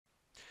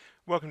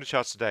Welcome to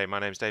Charts Today. My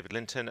name is David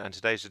Linton, and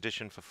today's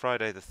edition for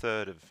Friday, the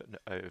 3rd of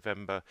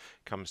November,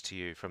 comes to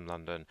you from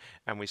London.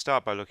 And we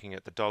start by looking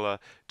at the dollar.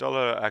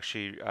 Dollar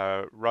actually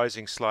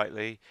rising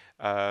slightly,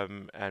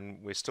 and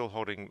we're still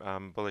holding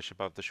bullish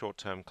above the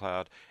short-term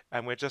cloud.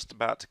 And we're just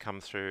about to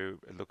come through,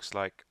 it looks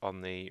like,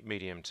 on the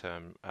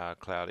medium-term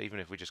cloud.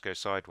 Even if we just go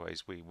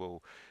sideways, we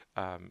will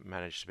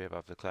manage to be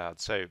above the cloud.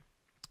 So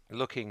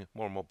looking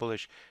more and more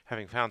bullish,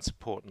 having found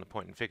support in the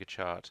point and figure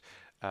chart.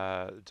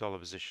 The dollar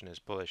position is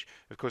bullish.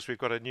 Of course, we've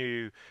got a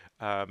new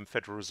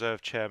Federal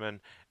Reserve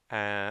chairman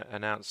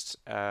announced,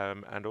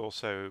 and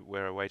also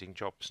we're awaiting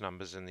jobs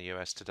numbers in the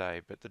US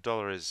today. But the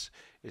dollar is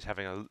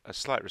having a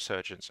slight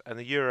resurgence, and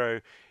the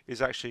euro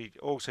is actually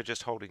also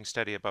just holding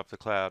steady above the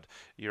cloud.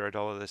 Euro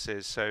dollar, this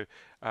is. So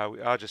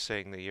we are just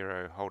seeing the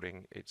euro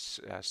holding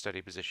its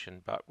steady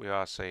position, but we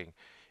are seeing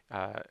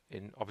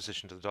in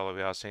opposition to the dollar,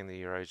 we are seeing the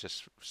euro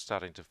just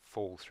starting to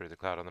fall through the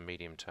cloud on the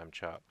medium-term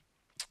chart.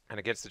 And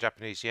against the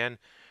Japanese yen,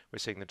 we're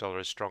seeing the dollar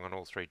is strong on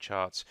all three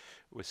charts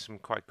with some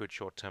quite good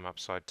short-term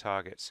upside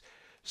targets.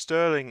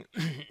 Sterling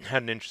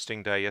had an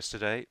interesting day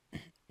yesterday.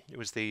 It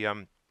was the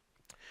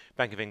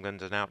Bank of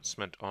England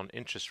announcement on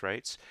interest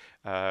rates,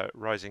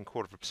 rising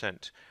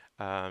 0.25%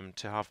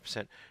 to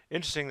 0.5%.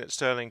 Interesting that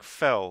sterling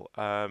fell,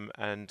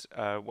 and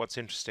what's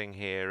interesting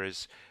here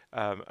is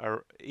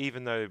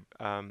even though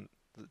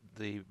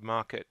the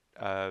market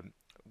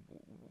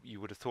you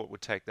would have thought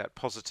would take that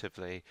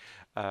positively.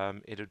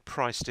 It had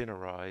priced in a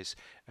rise,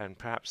 and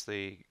perhaps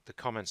the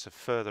comments of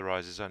further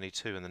rises, only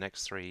two in the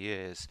next 3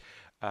 years,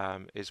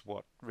 is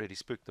what really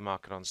spooked the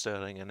market on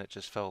sterling, and it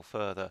just fell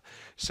further.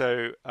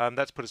 So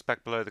that's put us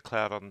back below the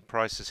cloud on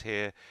prices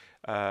here,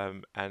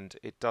 and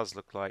it does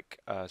look like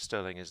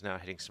sterling is now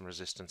hitting some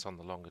resistance on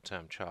the longer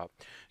term chart.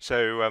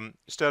 So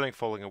sterling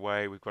falling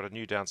away. We've got a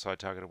new downside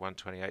target of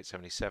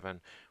 128.77. We're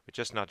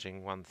just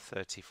nudging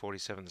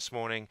 130.47 this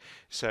morning.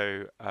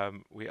 So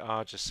we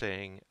are just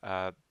seeing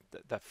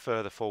that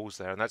further falls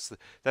there, and that's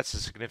the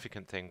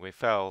significant thing. We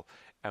fell,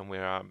 and we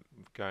are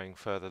going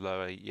further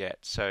lower yet.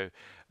 So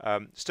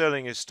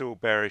sterling is still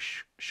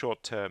bearish,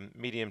 short term,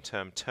 medium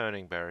term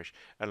turning bearish,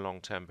 and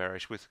long term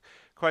bearish with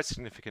quite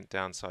significant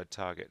downside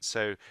targets.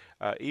 So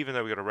even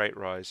though we got a rate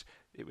rise,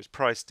 it was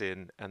priced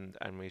in, and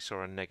we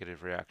saw a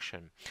negative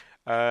reaction.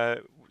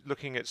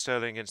 Looking at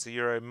sterling against the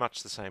euro,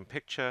 much the same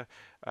picture,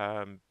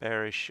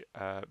 bearish,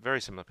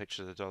 very similar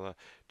picture to the dollar,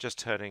 just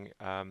turning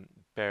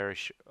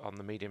bearish on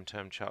the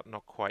medium-term chart,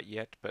 not quite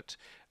yet, but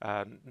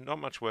not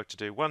much work to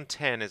do.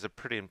 110 is a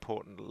pretty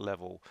important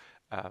level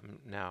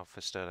now for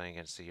sterling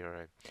against the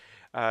euro.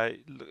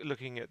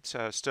 Looking at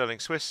sterling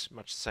Swiss,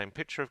 much the same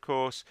picture, of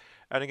course,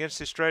 and against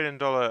the Australian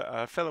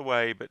dollar, fell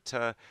away, but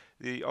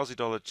the Aussie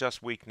dollar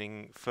just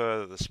weakening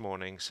further this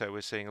morning, so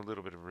we're seeing a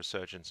little bit of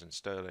resurgence in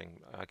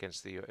sterling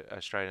against the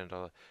Australian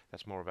dollar.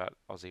 That's more about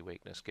Aussie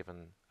weakness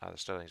given the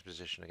sterling's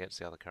position against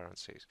the other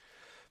currencies.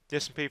 The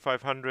S&P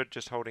 500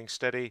 just holding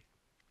steady.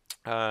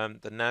 The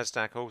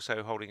Nasdaq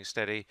also holding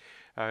steady,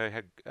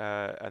 and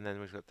then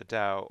we've got the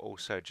Dow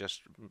also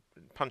just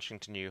punching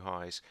to new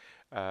highs.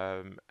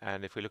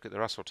 And if we look at the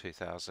Russell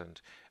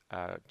 2000,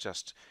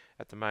 just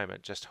at the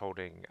moment just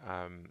holding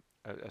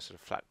a sort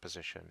of flat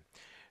position.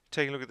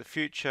 Taking a look at the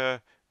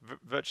future,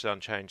 virtually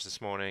unchanged this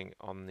morning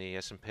on the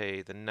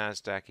S&P. The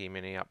Nasdaq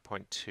E-mini up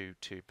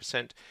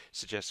 0.22%,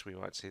 suggests we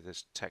might see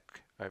this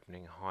tech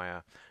opening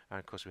higher. And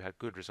of course, we had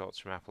good results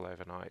from Apple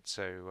overnight,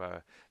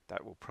 so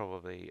that will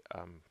probably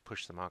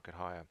push the market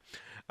higher.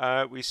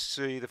 We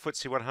see the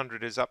FTSE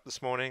 100 is up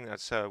this morning.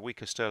 That's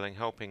weaker sterling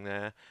helping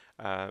there.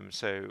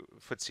 So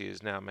FTSE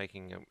is now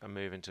making a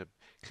move into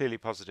clearly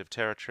positive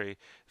territory.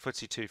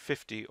 FTSE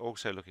 250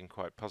 also looking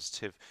quite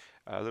positive.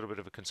 A little bit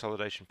of a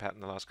consolidation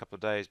pattern the last couple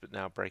of days, but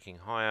now breaking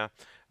higher.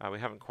 We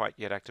haven't quite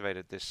yet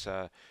activated this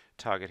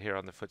target here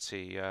on the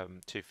FTSE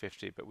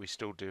 250, but we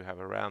still do have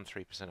around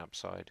 3%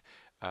 upside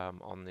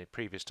on the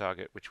previous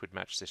target, which would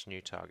match this new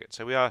target.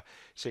 So we are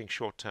seeing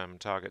short-term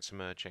targets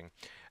emerging.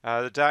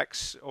 The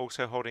DAX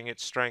also holding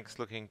its strength,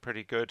 looking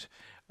pretty good,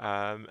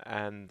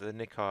 and the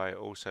Nikkei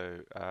also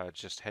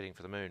just heading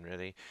for the moon,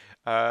 really.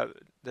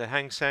 The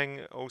Hang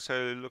Seng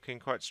also looking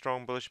quite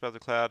strong, bullish above the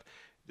cloud.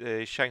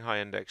 The Shanghai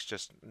index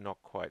just not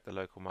quite, the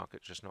local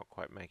market just not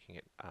quite making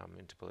it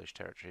into bullish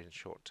territory in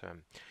short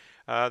term.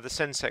 The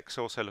Sensex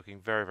also looking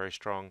very, very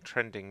strong,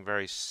 trending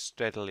very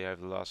steadily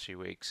over the last few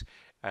weeks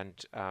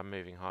and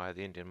moving higher.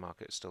 The Indian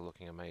market is still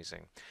looking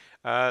amazing.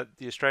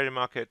 The Australian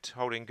market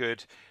holding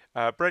good.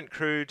 Brent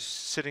Crude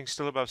sitting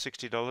still above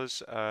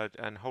 $60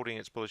 and holding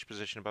its bullish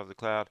position above the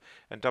cloud,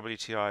 and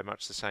WTI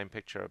much the same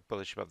picture,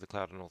 bullish above the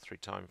cloud on all three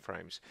time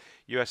frames.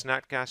 US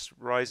nat gas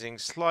rising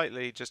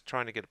slightly, just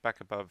trying to get back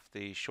above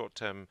the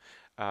short-term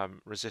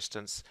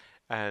resistance.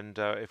 And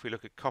if we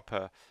look at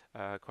copper,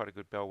 quite a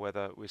good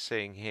bellwether, we're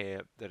seeing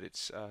here that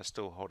it's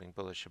still holding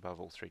bullish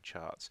above all three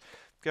charts.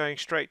 Going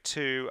straight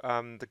to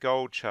the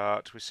gold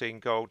chart, we're seeing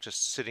gold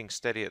just sitting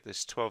steady at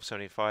this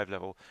 1275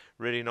 level.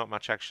 Really not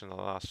much action in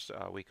the last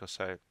week or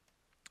so.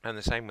 And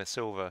the same with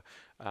silver,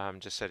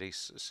 just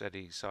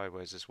steady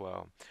sideways as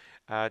well.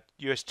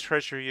 US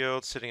Treasury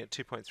yield sitting at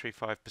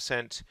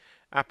 2.35%.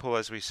 Apple,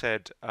 as we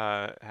said,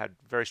 had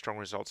very strong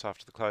results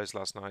after the close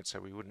last night, so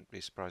we wouldn't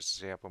be surprised to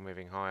see Apple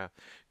moving higher.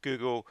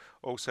 Google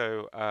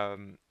also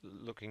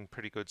looking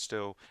pretty good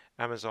still.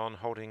 Amazon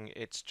holding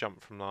its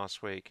jump from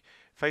last week.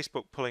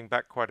 Facebook pulling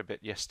back quite a bit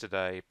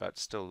yesterday, but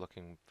still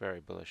looking very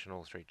bullish in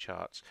all three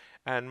charts.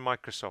 And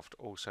Microsoft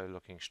also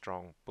looking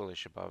strong,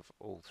 bullish above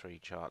all three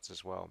charts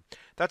as well.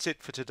 That's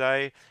it for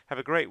today. Have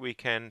a great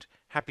weekend.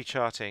 Happy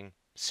charting.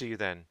 See you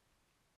then.